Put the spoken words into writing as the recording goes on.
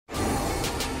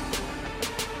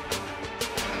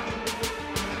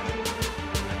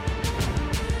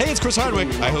Chris Hardwick.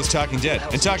 I host Talking Dead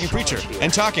and Talking Preacher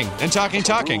and Talking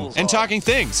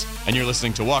Things. And you're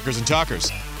listening to Walkers and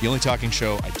Talkers, the only talking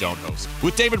show I don't host,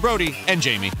 with David Brody and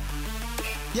Jamie.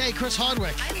 Yay, Chris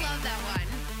Hardwick. I love that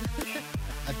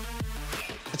one.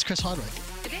 It's Chris Hardwick.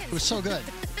 It is. It was so good.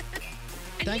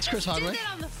 Thanks, Chris Hardwick. Did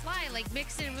it on the fly, like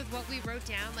mixed in with what we wrote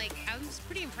down. Like, I was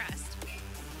pretty impressed.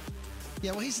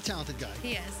 Yeah, well, he's a talented guy.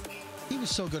 He is. He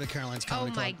was so good at Caroline's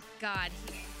Comedy Club. Oh my God,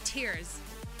 tears.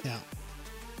 Yeah.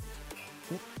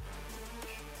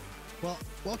 Well,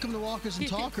 welcome to Walkers and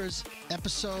Talkers,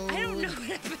 episode... I don't know what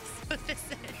episode this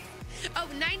is. Oh,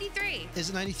 93.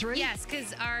 Is it 93? Yes,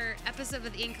 because our episode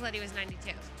with Ian Coletti was 92.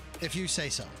 If you say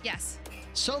so. Yes.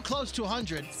 So close to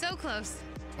 100. So close.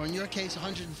 Or in your case,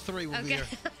 103 will be Okay. your...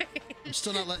 I'm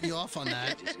still not letting you off on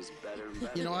that.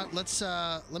 You know what? Let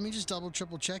me just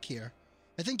triple check here.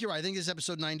 I think you're right. I think this is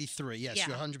episode 93. Yes, Yeah.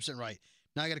 you're 100% right.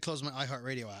 Now I got to close my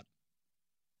iHeartRadio app.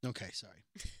 Okay, sorry.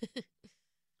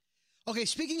 Okay,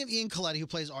 speaking of Ian Coletti, who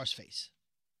plays Arseface,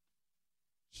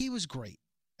 he was great.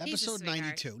 He's a Episode sweetheart.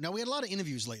 92. Now, we had a lot of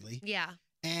interviews lately, Yeah.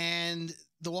 and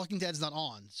The Walking Dead's not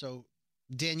on. So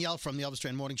Danielle from the Elvis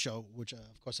Duran Morning Show, which,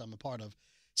 of course, I'm a part of,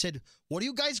 said, what are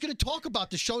you guys going to talk about?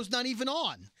 The show's not even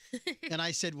on. And I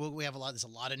said, well, there's a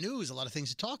lot of news, a lot of things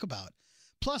to talk about.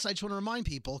 Plus, I just want to remind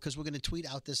people, because we're going to tweet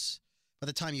out this, by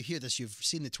the time you hear this, you've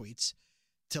seen the tweets,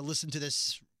 to listen to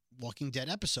this Walking Dead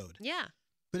episode. Yeah.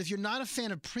 But if you're not a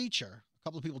fan of Preacher, a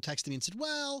couple of people texted me and said,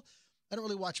 well, I don't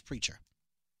really watch Preacher.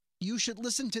 You should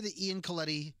listen to the Ian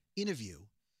Coletti interview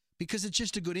because it's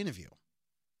just a good interview.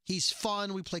 He's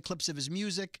fun. We play clips of his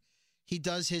music. He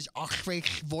does his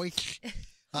voice.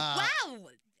 Wow.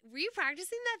 Were you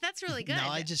practicing that? That's really good. No,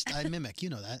 I mimic. You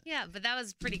know that. Yeah, but that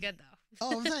was pretty good, though.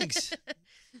 Oh, thanks.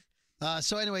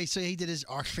 So he did his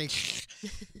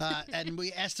and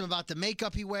we asked him about the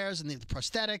makeup he wears and the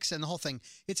prosthetics and the whole thing.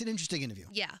 It's an interesting interview.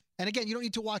 Yeah. And again, you don't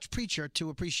need to watch Preacher to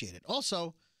appreciate it.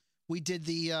 Also, we did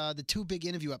the two big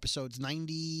interview episodes,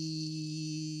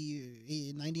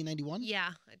 90, 91?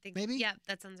 Yeah, I think. Maybe? Yeah,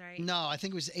 that sounds right. No, I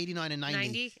think it was 89 and 90.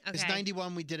 90? It's Okay.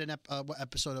 91, we did an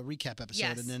episode, a recap episode.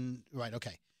 Yes. And then, right,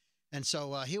 okay. And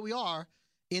so here we are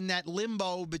in that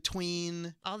limbo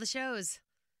between... All the shows.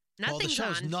 all the Nothing's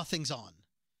shows, on. nothing's on.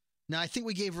 Now, I think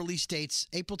we gave release dates.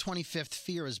 April 25th,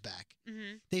 Fear is back.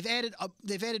 Mm-hmm.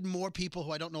 They've added more people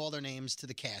who I don't know all their names to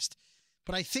the cast.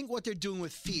 But I think what they're doing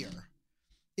with Fear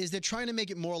is they're trying to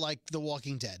make it more like The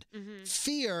Walking Dead. Mm-hmm.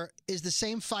 Fear is the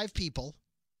same 5 people,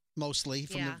 mostly,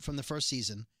 from the first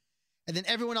season. And then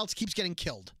everyone else keeps getting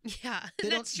killed. Yeah, They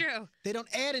that's true. They don't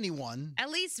add anyone. At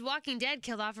least Walking Dead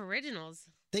killed off originals.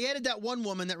 They added that one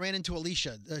woman that ran into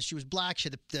Alicia. She was black. She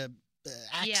had the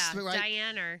axe, Yeah, right?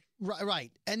 Diane or...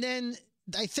 Right. And then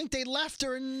I think they left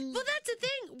her and... Well, that's the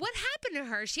thing. What happened to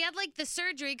her? She had, like, the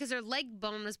surgery because her leg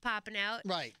bone was popping out.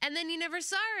 Right. And then you never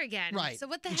saw her again. Right. So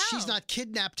what the And hell? she's not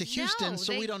kidnapped to Houston, No,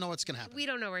 so we don't know what's going to happen. We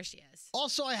don't know where she is.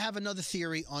 Also, I have another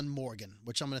theory on Morgan,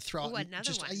 which I'm going to throw out. Ooh,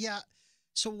 another one. Yeah.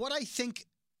 So what I think,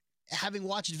 having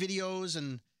watched videos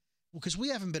and... Because we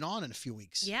haven't been on in a few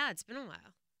weeks. Yeah, it's been a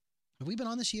while. Have we been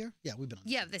on this year? Yeah, we've been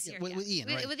on This year. With Ian,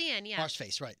 right? With Ian, yeah.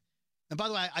 Arseface, right. And by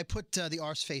the way, I put the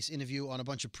Arseface interview on a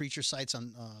bunch of Preacher sites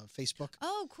on Facebook.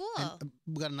 Oh, cool. And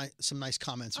we got some nice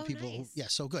comments from people. Nice. Yeah,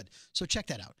 so good. So check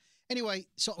that out. Anyway,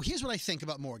 so here's what I think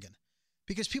about Morgan.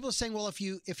 Because people are saying, well,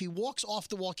 if he walks off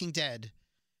The Walking Dead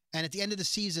and at the end of the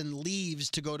season leaves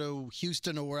to go to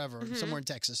Houston or wherever, somewhere in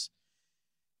Texas,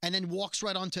 and then walks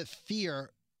right onto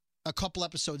Fear a couple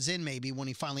episodes in maybe when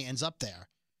he finally ends up there,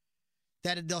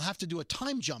 that they'll have to do a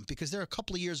time jump because they're a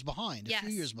couple of years behind, a few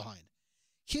years behind.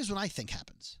 Here's what I think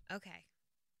happens. Okay.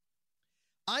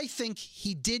 I think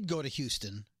he did go to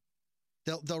Houston.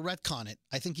 They'll retcon it.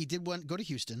 I think he did go to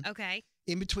Houston. Okay.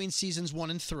 In between seasons 1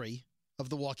 and 3 of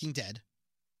The Walking Dead,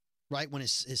 right when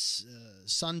his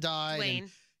son died. Dwayne.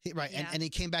 And he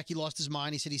came back. He lost his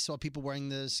mind. He said he saw people wearing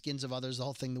the skins of others. The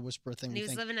whole thing, the whisper thing. And he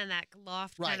was living in that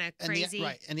loft, kind of and crazy.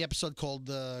 And the episode called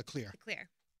Clear. Clear.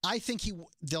 I think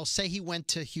they'll say he went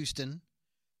to Houston,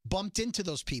 bumped into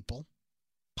those people,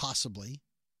 possibly.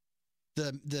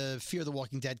 The Fear the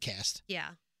Walking Dead cast. Yeah.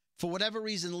 For whatever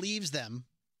reason, leaves them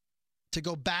to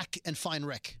go back and find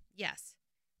Rick. Yes.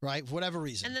 Right? For whatever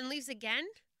reason. And then leaves again?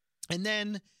 And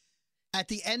then at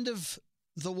the end of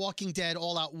The Walking Dead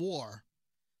All-Out War,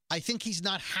 I think he's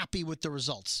not happy with the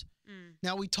results.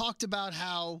 Now, we talked about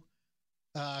how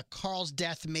Carl's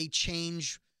death may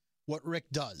change what Rick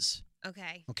does.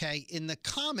 Okay. Okay? In the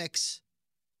comics,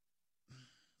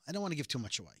 I don't want to give too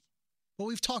much away. But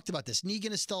we've talked about this.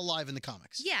 Negan is still alive in the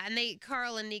comics. Yeah, and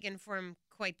Carl and Negan form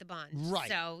quite the bond. Right.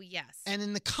 So, yes. And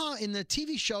in the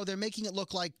TV show, they're making it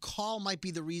look like Carl might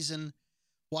be the reason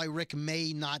why Rick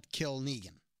may not kill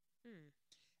Negan.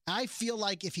 I feel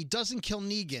like if he doesn't kill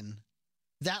Negan,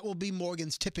 that will be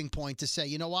Morgan's tipping point to say,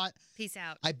 you know what? Peace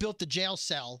out. I built the jail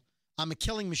cell. I'm a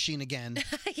killing machine again.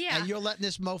 Yeah. And you're letting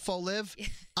this mofo live.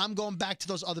 I'm going back to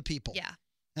those other people. Yeah.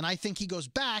 And I think he goes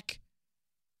back,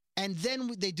 and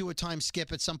then they do a time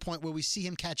skip at some point where we see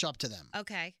him catch up to them.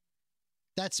 Okay.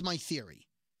 That's my theory.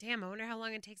 Damn, I wonder how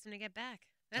long it takes him to get back.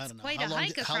 I That's don't know. quite How a long hike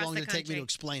did- across How long the did it take me to country.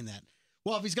 explain that?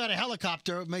 Well, if he's got a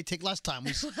helicopter, it may take less time.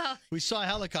 Well, We saw a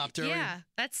helicopter. yeah,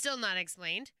 that's still not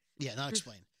explained. Yeah, not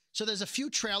explained. So there's a few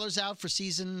trailers out for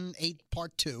season 8,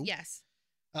 part 2. Yes.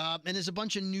 And there's a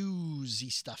bunch of newsy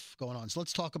stuff going on. So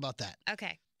let's talk about that.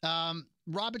 Okay.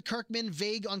 Robert Kirkman,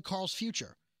 vague on Carl's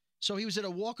future. So he was at a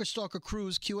Walker Stalker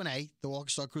Cruise Q&A, the Walker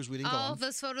Stalker Cruise we didn't go Oh, on.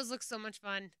 those photos look so much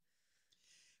fun.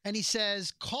 And he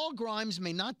says, Carl Grimes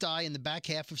may not die in the back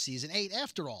half of season 8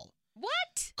 after all.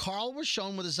 What? Carl was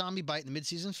shown with a zombie bite in the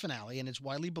mid-season finale, and it's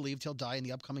widely believed he'll die in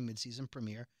the upcoming mid-season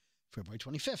premiere, February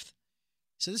 25th.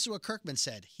 So this is what Kirkman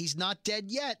said. He's not dead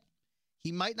yet.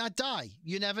 He might not die.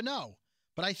 You never know.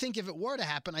 But I think if it were to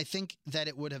happen, I think that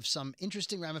it would have some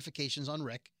interesting ramifications on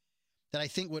Rick that I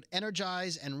think would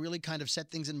energize and really kind of set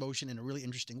things in motion in a really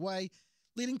interesting way,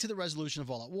 leading to the resolution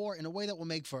of All Out War in a way that will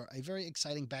make for a very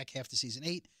exciting back half to season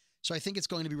 8. So I think it's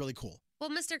going to be really cool.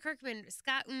 Well, Mr. Kirkman,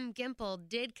 Scott Gimple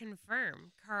did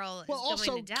confirm Carl is Well,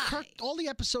 also, going to die. all the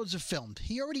episodes are filmed.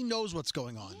 He already knows what's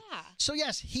going on. Yeah. So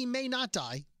yes, he may not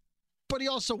die, but he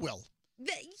also will. He's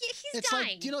It's dying.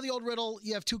 like, do you know the old riddle?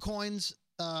 You have 2 coins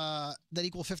that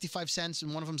equal 55 cents,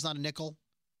 and one of them's not a nickel.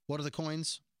 What are the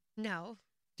coins? No.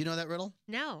 Do you know that riddle?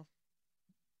 No.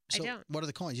 I So don't. what are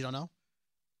the coins? You don't know?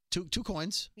 Two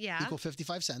coins Yeah. equal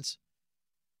 55 cents.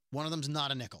 One of them's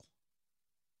not a nickel.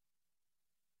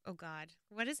 Oh, God.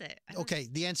 What is it? I don't- Okay,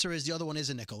 the answer is the other one is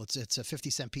a nickel. It's a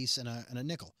 50-cent piece and a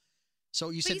nickel. So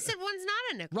you But said, you said one's not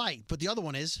a nickel. right, but the other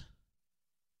one is.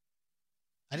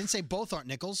 I didn't say both aren't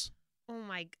nickels.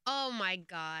 Oh my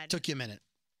God. Took you a minute.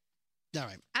 All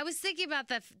right. I was thinking about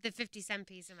the 50-cent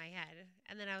piece in my head,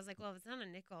 and then I was like, well, if it's not a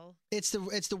nickel. It's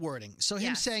the wording. So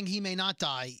him Yes. saying he may not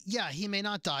die. Yeah, he may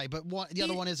not die, but the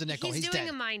other one is a nickel. He's doing dead.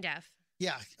 a mind F.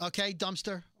 Yeah. Okay,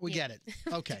 dumpster. We Yeah. get it.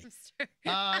 Okay.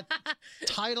 Dumpster.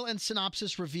 Title and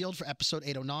synopsis revealed for episode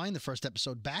 809, the first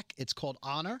episode back. It's called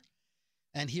Honor.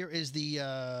 And here is the,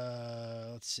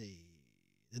 let's see,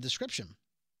 the description.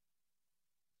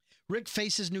 Rick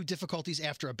faces new difficulties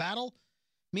after a battle.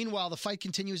 Meanwhile, the fight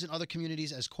continues in other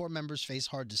communities as core members face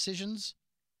hard decisions.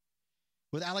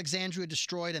 With Alexandria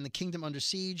destroyed and the kingdom under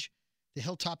siege, the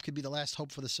hilltop could be the last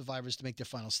hope for the survivors to make their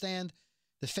final stand.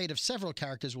 The fate of several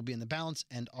characters will be in the balance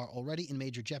and are already in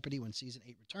major jeopardy when season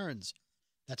 8 returns.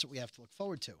 That's what we have to look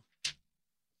forward to.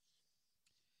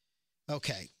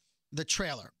 Okay, the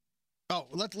trailer. Oh,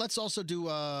 let's also do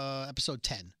episode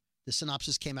 10. The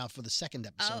synopsis came out for the second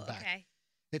episode Oh, back. okay.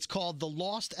 It's called The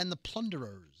Lost and the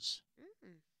Plunderers.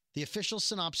 Mm. The official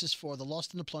synopsis for The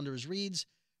Lost and the Plunderers reads,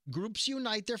 groups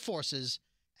unite their forces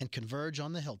and converge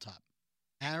on the hilltop.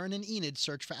 Aaron and Enid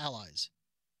search for allies.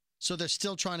 So they're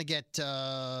still trying to get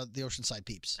the Oceanside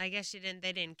peeps. I guess they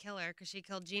didn't kill her because she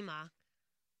killed Gma.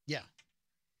 Yeah.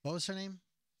 What was her name?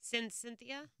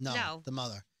 Cynthia? No, the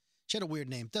mother. She had a weird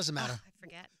name. Doesn't matter. I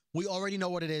forget. We already know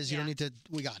what it is. You don't Yeah. need to.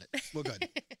 We got it. We're good.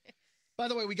 By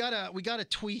the way, we got a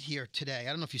tweet here today. I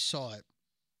don't know if you saw it.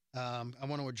 I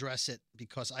want to address it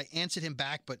because I answered him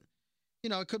back, but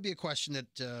it could be a question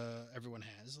that everyone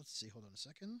has. Let's see. Hold on a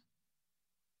second.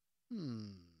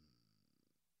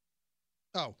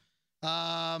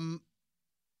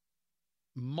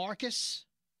 Marcus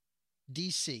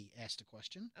DC asked a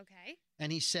question, Okay.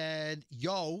 and he said,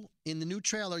 "Yo, in the new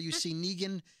trailer, you see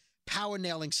Negan power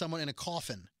nailing someone in a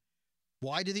coffin.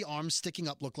 Why do the arms sticking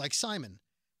up look like Simon?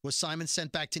 Was Simon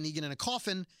sent back to Negan in a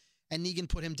coffin and Negan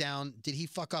put him down? Did he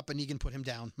fuck up and Negan put him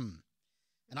down?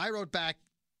 And I wrote back,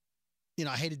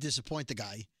 I hate to disappoint the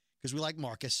guy because we like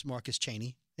Marcus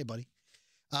Cheney. Hey, buddy.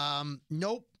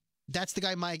 Nope. That's the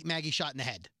guy Maggie shot in the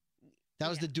head. That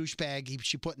was Yeah. the douchebag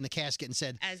she put in the casket and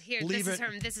said, As here, Leave this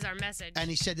it. is our message. and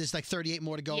he said there's like 38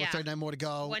 more to go, or Yeah. 39 more to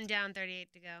go. 1 down,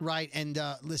 38 to go. Right. And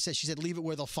she said, leave it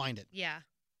where they'll find it. Yeah.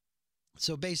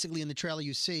 So basically in the trailer,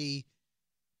 you see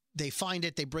they find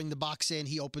it. They bring the box in.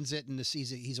 He opens it, and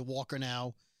he's a walker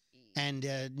now. And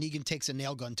Negan takes a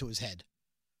nail gun to his head.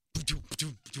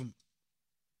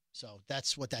 So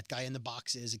that's what that guy in the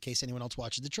box is, in case anyone else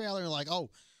watches the trailer and like, oh,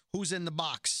 who's in the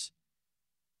box?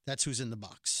 That's who's in the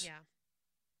box. Yeah.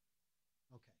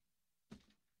 Okay.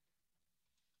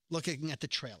 Looking at the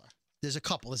trailer. There's a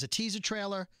couple. There's a teaser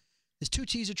trailer, There's 2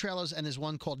 teaser trailers, and there's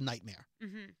one called Nightmare.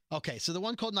 Mm-hmm. Okay, so the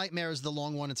one called Nightmare is the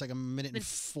long one. It's like a minute and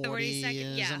It's 40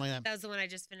 seconds. Yeah, something like that. that was the one I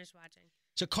just finished watching.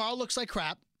 So Carl looks like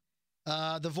crap.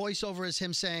 The voiceover is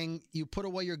him saying, "You put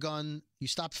away your gun. You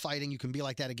stop fighting. You can be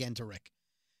like that again," to Rick.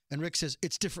 And Rick says,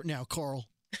 "It's different now, Carl."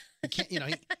 He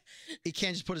can't, he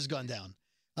can't just put his gun down.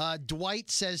 Dwight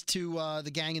says to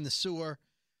the gang in the sewer,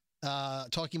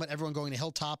 talking about everyone going to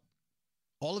Hilltop,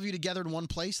 "All of you together in one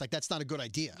place? Like, that's not a good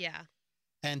idea." Yeah.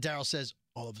 And Daryl says,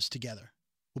 "All of us together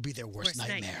will be their worst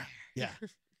nightmare." Yeah,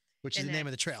 which is In the name that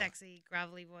of the trailer. Sexy,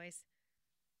 gravelly voice.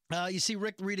 You see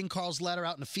Rick reading Carl's letter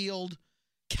out in the field.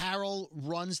 Carol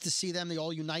runs to see them. They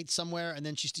all unite somewhere, and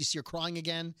then you see her crying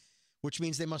again, which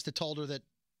means they must have told her that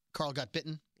Carl got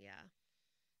bitten. Yeah.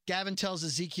 Gavin tells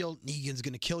Ezekiel, "Negan's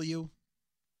going to kill you."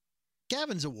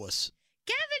 Gavin's a wuss.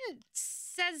 Gavin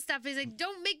says stuff. He's like,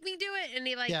 "Don't make me do it," and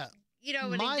he Yeah.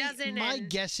 when he doesn't. My and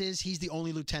guess is he's the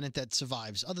only lieutenant that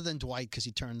survives, other than Dwight, because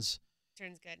he turns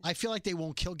good. I feel like they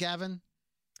won't kill Gavin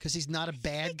because he's not a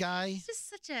bad guy. He's just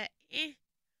such a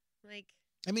like.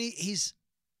 I mean,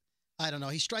 I don't know.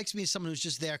 He strikes me as someone who's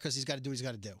just there because he's got to do what he's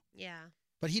got to do. Yeah.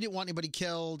 But he didn't want anybody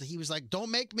killed. He was like,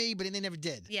 "Don't make me," but they never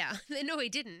did. Yeah. No, he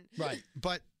didn't. Right.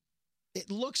 But it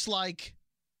looks like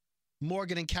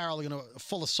Morgan and Carol are going to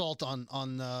full assault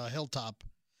on Hilltop.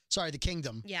 Sorry, the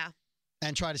Kingdom. Yeah.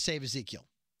 And try to save Ezekiel.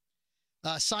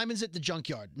 Simon's at the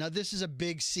junkyard. Now, this is a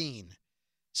big scene.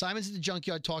 Simon's at the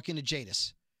junkyard talking to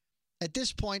Jadis. At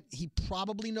this point, he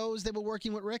probably knows they were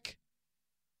working with Rick.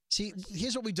 See,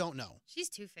 here's what we don't know. She's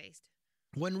two-faced.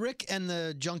 When Rick and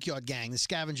the junkyard gang, the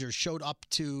scavengers, showed up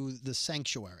to the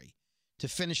sanctuary to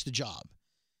finish the job,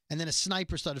 and then a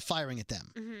sniper started firing at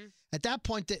them. Mm-hmm. At that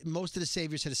point, most of the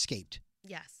saviors had escaped.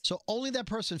 Yes. So only that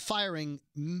person firing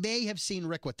may have seen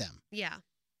Rick with them. Yeah.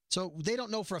 So they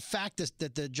don't know for a fact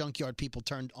that the junkyard people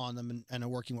turned on them and are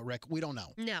working with Rick. We don't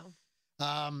know. No.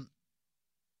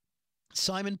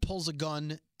 Simon pulls a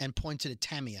gun and points it at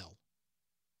Tamiel,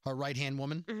 her right-hand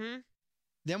woman. Mm-hmm.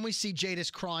 Then we see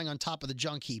Jadis crying on top of the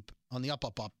junk heap on the up.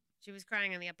 She was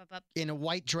crying on the up. In a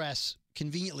white dress,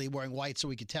 conveniently wearing white so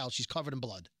we could tell. She's covered in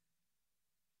blood.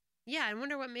 Yeah, I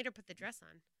wonder what made her put the dress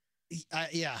on.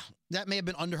 Yeah, that may have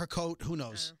been under her coat. Who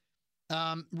knows?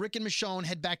 Rick and Michonne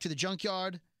head back to the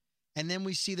junkyard, and then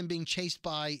we see them being chased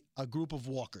by a group of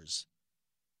walkers.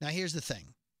 Now, here's the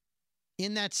thing.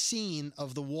 In that scene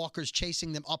of the walkers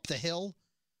chasing them up the hill,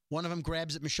 one of them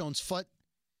grabs at Michonne's foot.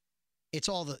 It's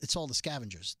all the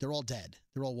scavengers. They're all dead.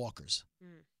 They're all walkers.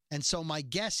 Mm. And so my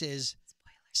guess is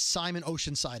Simon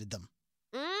ocean-sided them.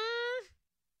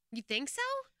 You think so?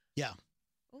 Yeah.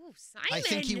 Oh, Simon.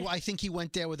 I think he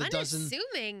went there with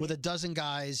a dozen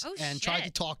guys and tried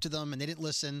to talk to them, and they didn't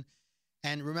listen.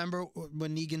 And remember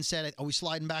when Negan said, "Are we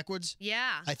sliding backwards?"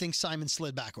 Yeah. I think Simon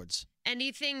slid backwards. And do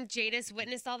you think Jadis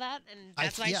witnessed all that, and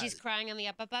that's why she's crying on the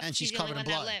up? And she's the covered only in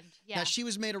one blood. that lived. Yeah. Now she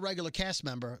was made a regular cast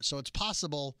member, so it's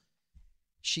possible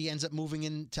she ends up moving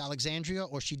into Alexandria,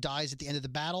 or she dies at the end of the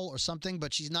battle, or something.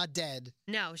 But she's not dead.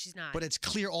 No, she's not. But it's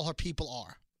clear all her people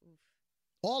are. Oof.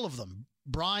 All of them.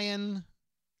 Brian.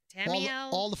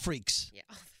 Tamiel. All the freaks. Yeah,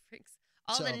 all the freaks.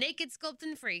 All the naked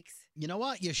sculpting freaks. You know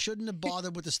what? You shouldn't have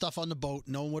bothered with the stuff on the boat.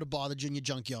 No one would have bothered you in your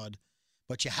junkyard.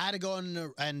 But you had to go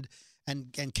in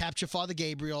and capture Father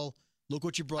Gabriel. Look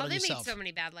what you brought on yourself. They made so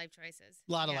many bad life choices.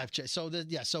 A lot of life choices. So,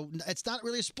 so it's not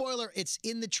really a spoiler. It's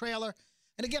in the trailer.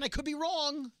 And again, I could be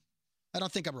wrong. I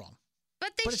don't think I'm wrong.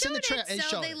 But they showed it,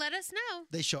 so they let us know.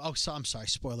 They show. Oh, so I'm sorry.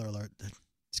 Spoiler alert. The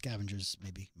scavengers,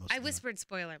 maybe. I whispered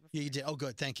spoiler before. Yeah, you did. Oh,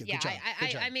 good. Thank you. Yeah,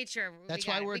 good job. I made sure. That's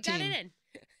why we're a team. We got it in.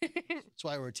 That's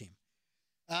why we're a team.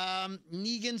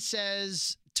 Negan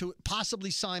says to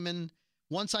possibly Simon,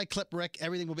 "Once I clip Rick,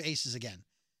 everything will be aces again."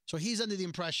 So he's under the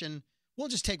impression, we'll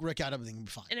just take Rick out, everything will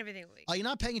be fine. And everything will be. Are you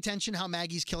not paying attention how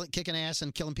Maggie's kicking ass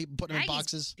and killing people, putting them in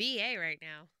boxes? BA right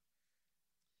now.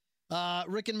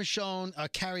 Rick and Michonne are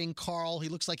carrying Carl. He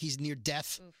looks like he's near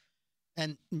death. Oof.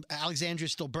 And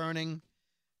Alexandria's still burning.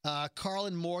 Carl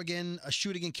and Morgan are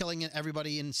shooting and killing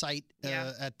everybody in sight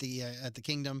at the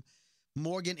Kingdom.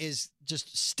 Morgan is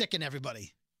just sticking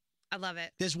everybody. I love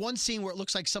it. There's one scene where it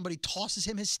looks like somebody tosses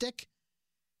him his stick,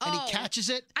 and he catches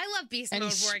it. I love Beast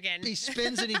Mode Morgan. He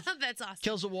spins and he That's awesome.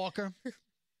 kills a walker.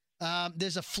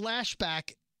 There's a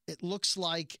flashback. It looks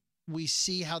like we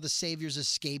see how the Saviors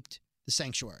escaped the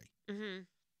sanctuary. Mm-hmm.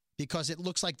 Because it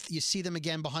looks like you see them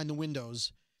again behind the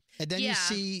windows. And then you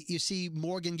see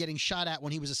Morgan getting shot at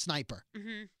when he was a sniper.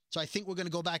 Mm-hmm. So I think we're going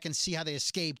to go back and see how they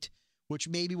escaped, which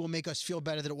maybe will make us feel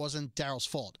better that it wasn't Daryl's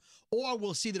fault. Or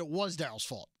we'll see that it was Daryl's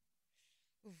fault.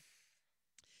 Oof.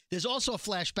 There's also a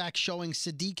flashback showing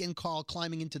Siddiq and Carl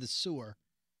climbing into the sewer.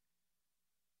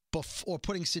 Or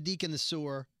putting Siddiq in the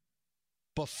sewer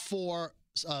before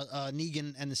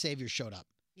Negan and the Saviors showed up.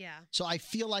 Yeah. So I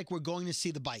feel like we're going to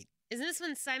see the bite. Isn't this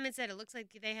when Simon said it looks like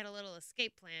they had a little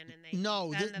escape plan and they?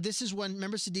 No, this is when,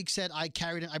 remember Sadiq said, I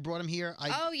carried him, I brought him here.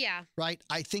 Oh, yeah. Right?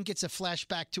 I think it's a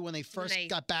flashback to when they first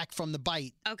got back from the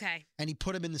bite. Okay. And he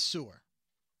put him in the sewer.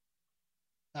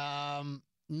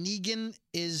 Negan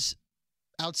is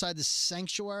outside the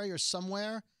sanctuary or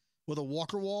somewhere with a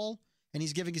walker wall, and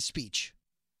he's giving a speech.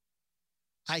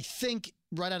 I think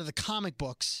right out of the comic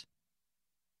books,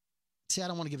 see, I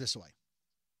don't want to give this away.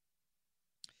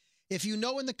 If you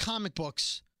know in the comic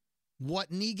books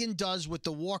what Negan does with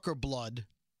the walker blood,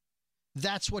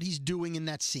 that's what he's doing in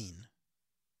that scene.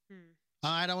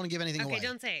 I don't want to give anything away. Okay,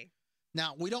 don't say.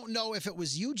 Now, we don't know if it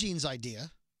was Eugene's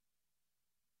idea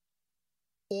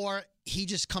or he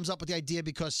just comes up with the idea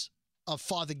because of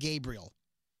Father Gabriel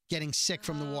getting sick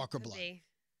from the walker blood.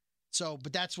 So,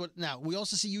 but that's what, now, we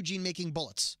also see Eugene making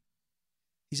bullets.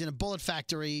 He's in a bullet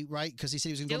factory, right? Because he said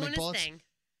he was going to go make bullets. Thing.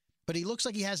 But he looks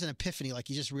like he has an epiphany, like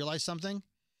he just realized something.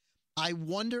 I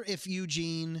wonder if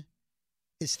Eugene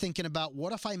is thinking about,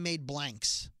 what if I made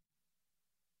blanks?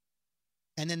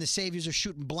 And then the Saviors are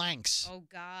shooting blanks. Oh,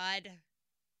 God.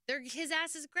 His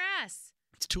ass is grass.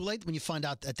 It's too late when you find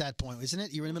out at that point, isn't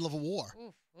it? You're in the middle of a war.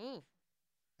 Oof, oof.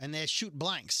 And they're shooting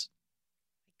blanks.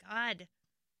 My God.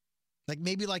 Like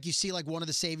maybe like you see like one of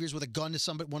the Saviors with a gun to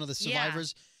somebody, one of the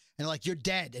survivors, and like, you're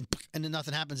dead, and then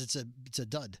nothing happens. It's a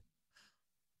dud.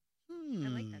 I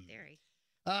like that theory.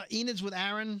 Enid's with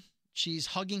Aaron. She's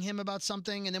hugging him about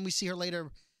something, and then we see her later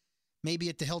maybe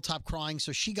at the hilltop crying,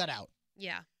 so she got out.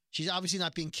 Yeah. She's obviously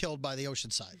not being killed by the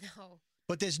Oceanside. No.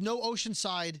 But there's no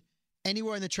Oceanside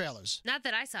anywhere in the trailers. Not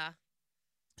that I saw.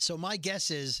 So my guess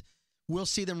is we'll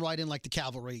see them ride in like the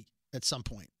cavalry at some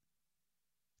point.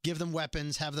 Give them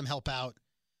weapons, have them help out.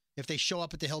 If they show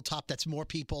up at the hilltop, that's more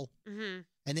people, and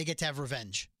they get to have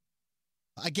revenge.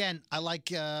 Again, I like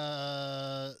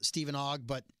Stephen Ogg,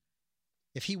 but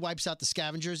if he wipes out the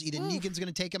scavengers, either Negan's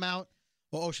going to take him out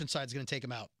or Oceanside's going to take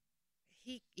him out.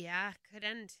 Could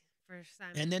end for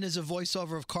Simon. And then there's a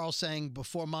voiceover of Carl saying,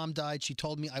 before Mom died, she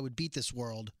told me I would beat this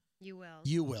world. You will.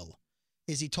 You will.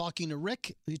 Is he talking to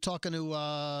Rick? Or is he talking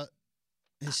to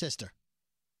his sister?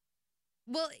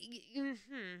 Well, yeah,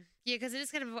 because it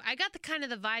is kind of, I got the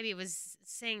vibe he was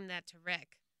saying that to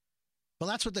Rick. Well,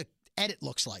 that's what the edit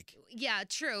looks like. Yeah,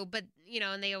 true, but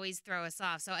and they always throw us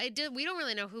off. So we don't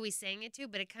really know who he's saying it to,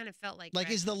 but it kind of felt like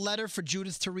Rick. Is the letter for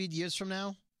Judith to read years from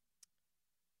now?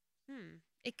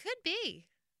 It could be.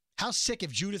 How sick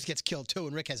if Judith gets killed too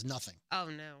and Rick has nothing. Oh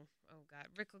no. Oh God.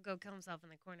 Rick will go kill himself in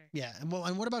the corner. Yeah, and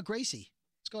what about Gracie?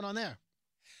 What's going on there?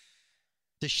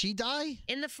 Does she die?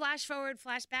 In the flash forward,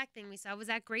 flashback thing we saw, was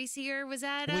that Gracie or was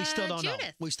that we still don't Judith?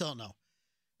 know. We still don't know.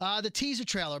 The teaser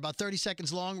trailer, about 30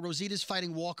 seconds long. Rosita's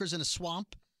fighting walkers in a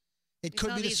swamp. It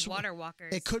could be the water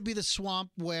walkers. It could be the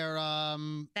swamp where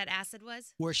that acid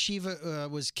was. Where Shiva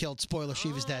was killed. Spoiler: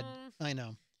 Shiva's dead. I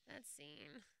know. That scene.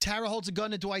 Tara holds a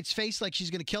gun to Dwight's face like she's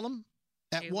going to kill him.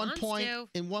 In one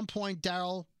point,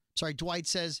 Dwight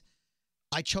says,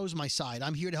 "I chose my side.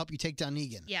 I'm here to help you take down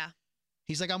Negan." Yeah.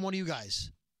 He's like, "I'm one of you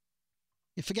guys."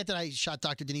 You forget that I shot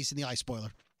Dr. Denise in the eye.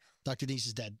 Spoiler: Dr. Denise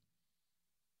is dead.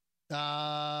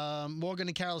 Morgan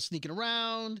and Carol are sneaking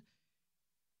around.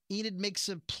 Enid makes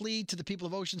a plea to the people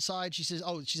of Oceanside. She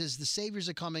says, the Saviors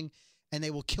are coming and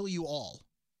they will kill you all.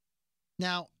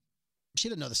 Now, she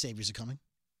didn't know the Saviors are coming.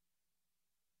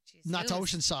 Not to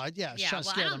Oceanside. Yeah, well,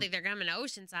 I don't think they're coming to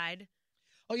Oceanside.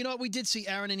 Oh, you know what? We did see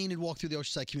Aaron and Enid walk through the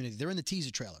Oceanside community. They're in the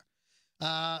teaser trailer.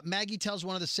 Maggie tells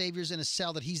one of the Saviors in a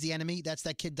cell that he's the enemy. That's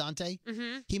that kid Dante.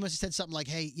 He must have said something like,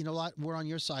 hey, you know what? We're on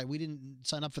your side. We didn't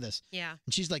sign up for this. Yeah.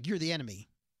 And she's like, you're the enemy.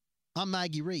 I'm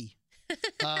Maggie Rhee.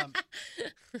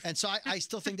 And so I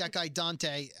still think that guy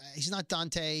Dante, he's not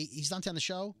Dante. He's Dante on the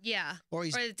show? Yeah. Or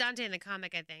Dante in the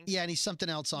comic, I think. Yeah, and he's something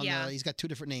else on he's got two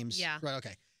different names. Yeah. Right,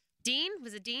 okay. Dean?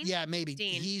 Was it Dean? Yeah, maybe.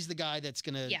 Dean. He's the guy that's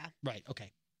going to... Yeah. Right,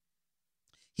 okay.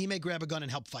 He may grab a gun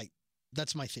and help fight.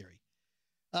 That's my theory.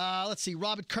 Let's see.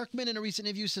 Robert Kirkman in a recent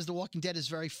interview says The Walking Dead is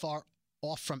very far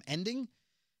off from ending.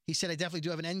 He said, I definitely do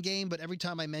have an end game, but every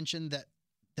time I mention that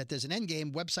there's an end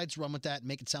game, websites run with that and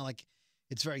make it sound like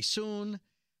it's very soon.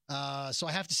 So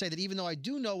I have to say that even though I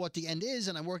do know what the end is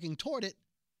and I'm working toward it,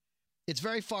 it's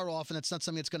very far off and it's not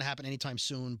something that's going to happen anytime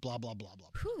soon, blah, blah, blah, blah.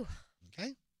 Whew.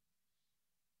 Okay?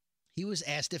 He was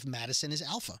asked if Madison is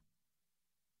alpha.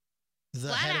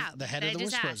 The head of the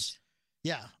Whispers. Asked.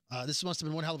 Yeah. This must have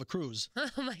been one hell of a cruise. Oh,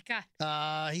 my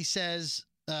God. He says,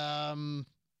 in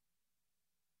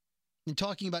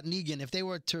talking about Negan, if they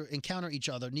were to encounter each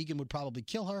other, Negan would probably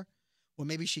kill her, or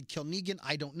maybe she'd kill Negan.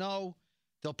 I don't know.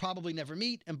 They'll probably never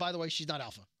meet. And by the way, she's not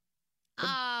alpha.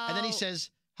 And then he Oh. says,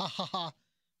 ha ha ha,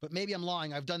 but maybe I'm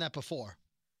lying. I've done that before.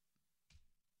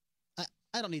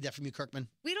 I don't need that from you, Kirkman.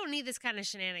 We don't need this kind of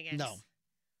shenanigans. No.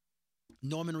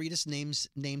 Norman Reedus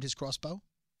named his crossbow.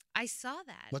 I saw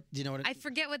that. What do you know what it I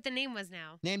forget what the name was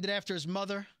now. named it after his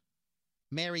mother,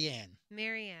 Mary Ann.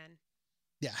 Marianne.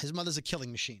 Yeah, his mother's a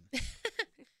killing machine.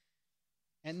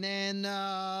 And then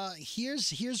this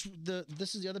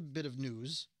is the other bit of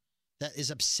news that is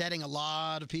upsetting a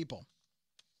lot of people.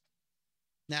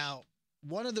 Now,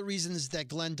 one of the reasons that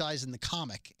Glenn dies in the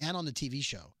comic and on the TV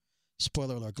show,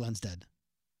 spoiler alert, Glenn's dead,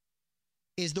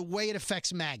 is the way it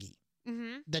affects Maggie.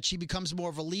 Mm-hmm. That she becomes more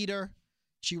of a leader.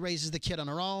 She raises the kid on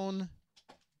her own,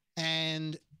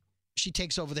 and she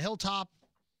takes over the hilltop.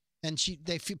 And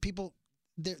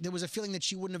there was a feeling that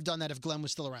she wouldn't have done that if Glenn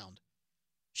was still around.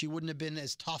 She wouldn't have been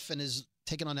as tough and as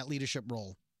taken on that leadership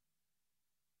role.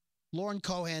 Lauren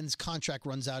Cohan's contract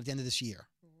runs out at the end of this year.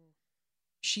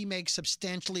 She makes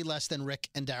substantially less than Rick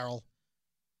and Daryl,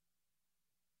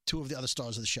 two of the other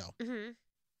stars of the show. Mm-hmm.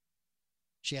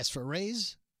 She asked for a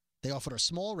raise. They offered her a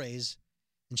small raise,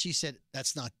 and she said,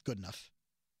 that's not good enough.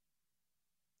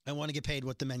 I want to get paid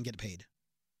what the men get paid.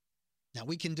 Now,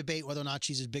 we can debate whether or not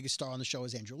she's as big a star on the show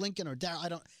as Andrew Lincoln or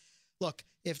Daryl.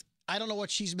 I don't know what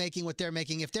she's making, what they're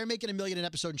making. If they're making $1 million an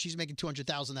episode and she's making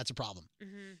 $200,000, that's a problem.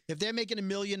 Mm-hmm. If they're making $1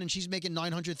 million and she's making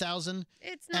 $900,000,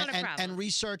 It's not a problem. and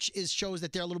research shows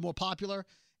that they're a little more popular,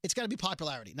 it's got to be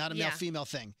popularity, not a Yeah. male-female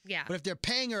thing. Yeah. But if they're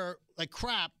paying her like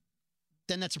crap,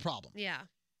 then that's a problem. Yeah.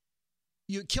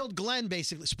 You killed Glenn,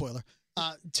 basically, spoiler,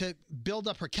 to build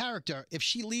up her character. If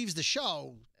she leaves the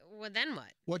show, Well, then what?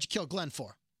 what'd you kill Glenn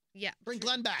for? Yeah. Bring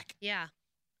Glenn back. Yeah.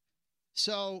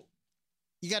 So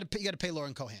you got to pay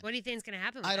Lauren Cohan. What do you think is going to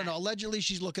happen with I don't that? know. Allegedly,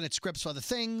 she's looking at scripts for other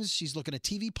things. She's looking at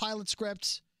TV pilot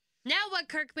scripts. Now what,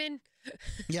 Kirkman?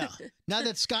 Yeah. Now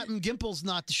that Scott and Gimple's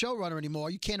not the showrunner anymore,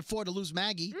 you can't afford to lose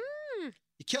Maggie.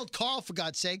 You killed Carl, for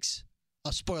God's sakes.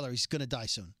 Oh, spoiler, he's going to die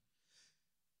soon.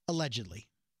 Allegedly.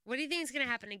 What do you think is going to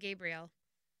happen to Gabriel?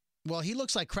 Well, he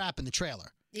looks like crap in the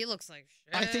trailer. He looks like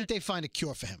shit. I think they find a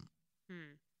cure for him.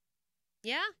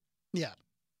 Yeah? Yeah.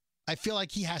 I feel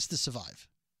like he has to survive.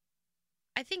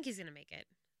 I think he's going to make it.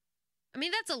 I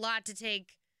mean, that's a lot to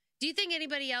take. Do you think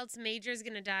anybody else major is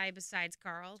going to die besides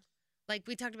Carl? Like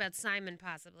we talked about Simon,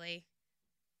 possibly.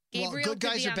 Well, Gabriel good could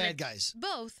guys be or on bad the- guys?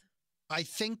 Both. I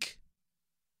think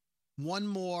one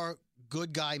more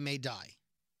good guy may die.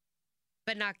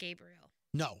 But not Gabriel.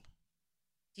 No.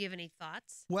 Do you have any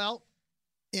thoughts? Well,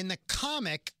 in the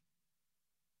comic,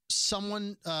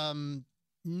 someone,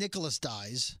 Nicholas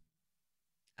dies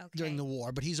Okay. during the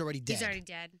war, but he's already dead. He's already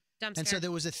dead. Dumpster. And so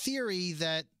there was a theory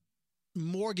that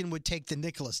Morgan would take the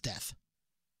Nicholas death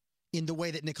in the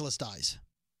way that Nicholas dies.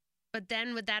 But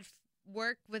then would that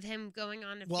work with him going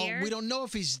on to Well, fear? we don't know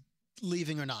if he's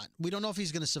leaving or not. We don't know if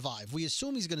he's going to survive. We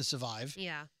assume he's going to survive.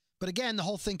 Yeah. But again, the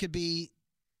whole thing could be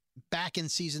back in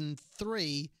season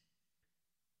 3,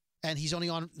 and he's only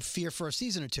on fear for a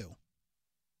season or 2.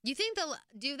 You think they'll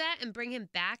do that and bring him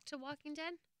back to Walking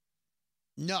Dead?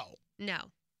 No.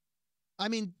 No. I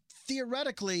mean,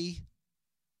 theoretically,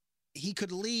 he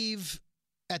could leave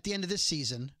at the end of this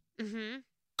season, Mm-hmm.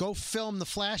 go film the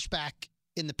flashback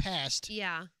in the past,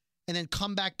 Yeah. and then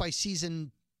come back by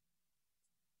season.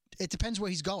 It depends where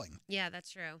he's going. Yeah, that's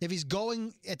true. If he's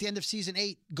going at the end of season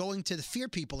 8, going to the Fear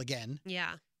people again,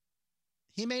 Yeah.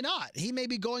 he may not. He may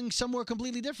be going somewhere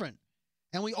completely different.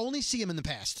 And we only see him in the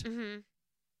past. Mm-hmm.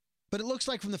 But it looks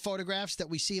like from the photographs that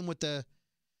we see him with the.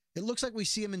 It looks like we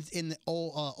see him in the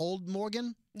old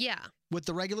Morgan Yeah. with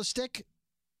the regular stick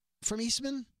from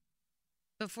Eastman.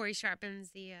 Before he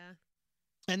sharpens the.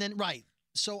 And then, right.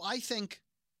 So I think.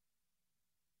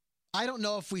 I don't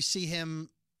know if we see him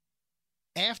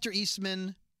after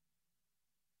Eastman,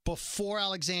 before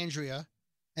Alexandria,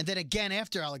 and then again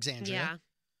after Alexandria. Yeah.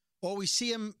 Or we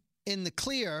see him in the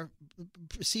clear,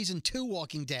 season 2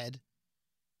 Walking Dead,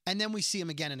 and then we see him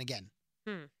again and again.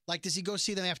 Like, does he go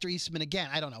see them after Eastman again?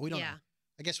 I don't know. We don't know.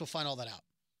 I guess we'll find all that out.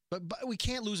 But we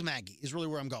can't lose Maggie is really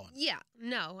where I'm going. Yeah.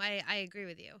 No, I agree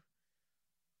with you.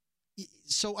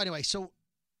 So anyway,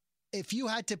 if you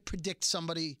had to predict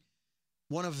somebody,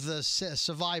 one of the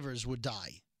survivors would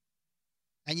die,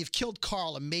 and you've killed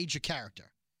Carl, a major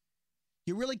character,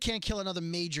 you really can't kill another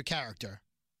major character,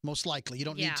 most likely. You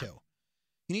don't need to.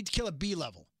 You need to kill a B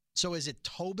level. So is it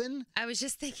Tobin? I was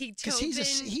just thinking Because Tobin.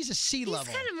 he's a C level.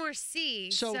 He's kind of more C.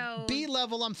 So B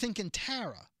level, I'm thinking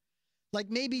Tara. Like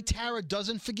maybe Tara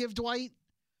doesn't forgive Dwight,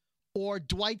 or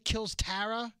Dwight kills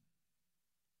Tara.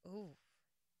 Ooh.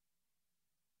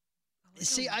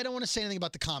 See, I don't want to say anything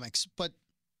about the comics, but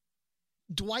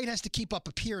Dwight has to keep up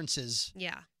appearances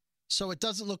Yeah. so it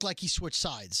doesn't look like he switched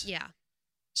sides. Yeah.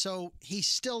 So he's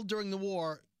still during the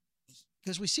war,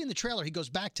 because we see in the trailer he goes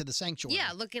back to the sanctuary.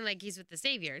 Yeah, looking like he's with the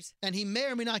Saviors. And he may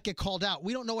or may not get called out.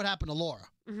 We don't know what happened to Laura.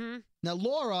 Mm-hmm. Now,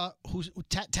 Laura, who's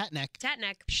Tatnek,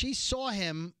 Tatnek. she saw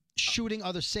him shooting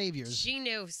other Saviors. She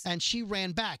knew. And she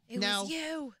ran back. It now, was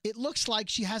you. it looks like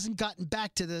she hasn't gotten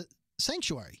back to the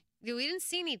sanctuary. We didn't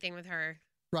see anything with her.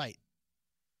 Right.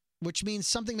 Which means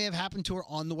something may have happened to her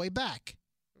on the way back.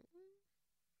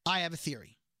 I have a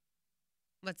theory.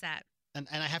 What's that? And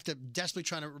I have to desperately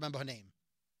try to remember her name.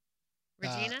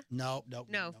 Regina? No.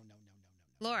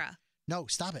 Laura. No,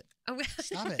 stop it. Oh,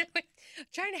 Stop it.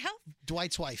 Trying to help.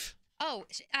 Dwight's wife. Oh,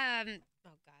 oh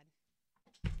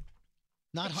God.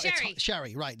 Not Sherry. It's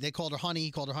Sherry, right. They called her Honey.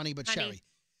 He called her Honey, but Honey. Sherry.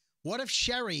 What if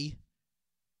Sherry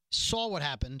saw what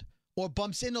happened or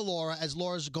bumps into Laura as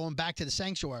Laura's going back to the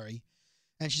sanctuary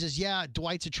and she says, yeah,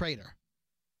 Dwight's a traitor.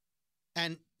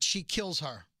 And she kills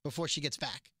her before she gets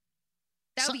back.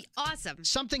 That would be awesome.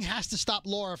 Something has to stop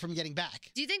Laura from getting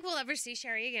back. Do you think we'll ever see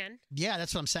Sherry again? Yeah,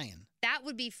 that's what I'm saying. That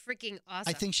would be freaking awesome.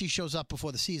 I think she shows up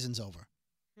before the season's over.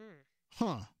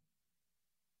 Huh.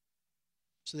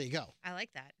 So there you go. I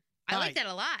like that. I like that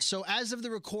a lot. So as of the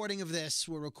recording of this,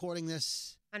 we're recording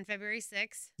this on February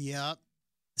 6th. Yep.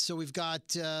 So we've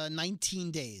got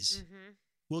 19 days. Mm-hmm.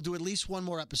 We'll do at least one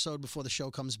more episode before the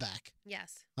show comes back.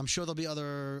 Yes. I'm sure there'll be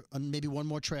maybe one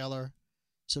more trailer,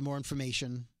 some more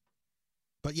information.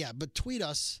 But yeah, tweet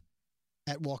us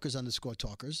at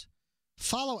Walkers_Talkers.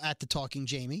 Follow at The Talking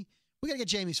Jamie. We got to get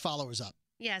Jamie's followers up.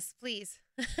 Yes, please.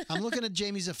 I'm looking at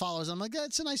Jamie's followers. I'm like,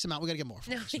 that's a nice amount. We got to get more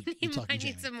followers. No, I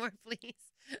need some more, please.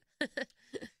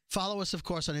 Follow us, of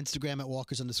course, on Instagram at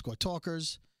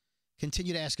Walkers_Talkers.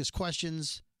 Continue to ask us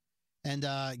questions. And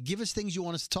give us things you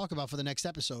want us to talk about for the next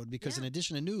episode. Because in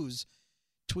addition to news,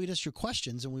 tweet us your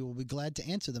questions, and we will be glad to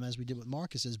answer them as we did with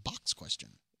Marcus's box question.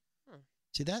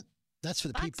 See that? That's for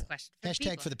the box people. Question.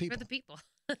 Hashtag for the people. For the people.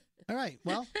 All right.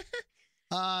 Well,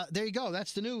 there you go.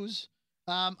 That's the news.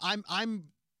 I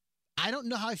don't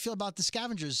know how I feel about the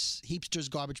scavengers, heapsters,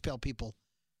 garbage pail people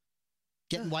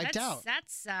getting wiped out.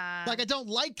 That's like, I don't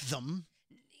like them.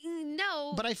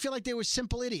 No. But I feel like they were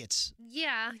simple idiots.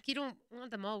 Yeah, you don't want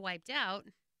them all wiped out.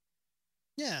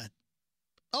 Yeah.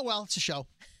 Oh well, it's a show.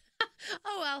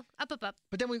 Oh well, up.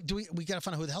 But then we got to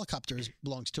find out who the helicopter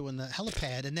belongs to and the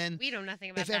helipad, and then we know nothing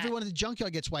about if that. everyone at the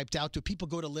junkyard gets wiped out, do people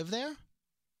go to live there?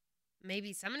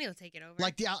 Maybe somebody will take it over.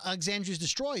 Like the Alexandria's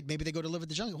destroyed. Maybe they go to live at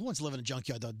the junkyard. Who wants to live in a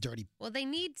junkyard? Though dirty. Well, they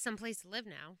need some place to live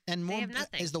now. And they more have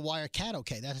nothing. Is the wire cat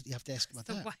okay? That you have to ask about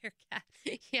the that. The wire cat.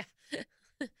 Yeah.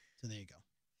 So there you go.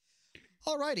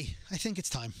 All righty. I think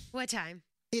it's time. What time?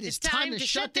 It is time to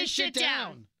shut this shit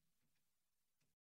down.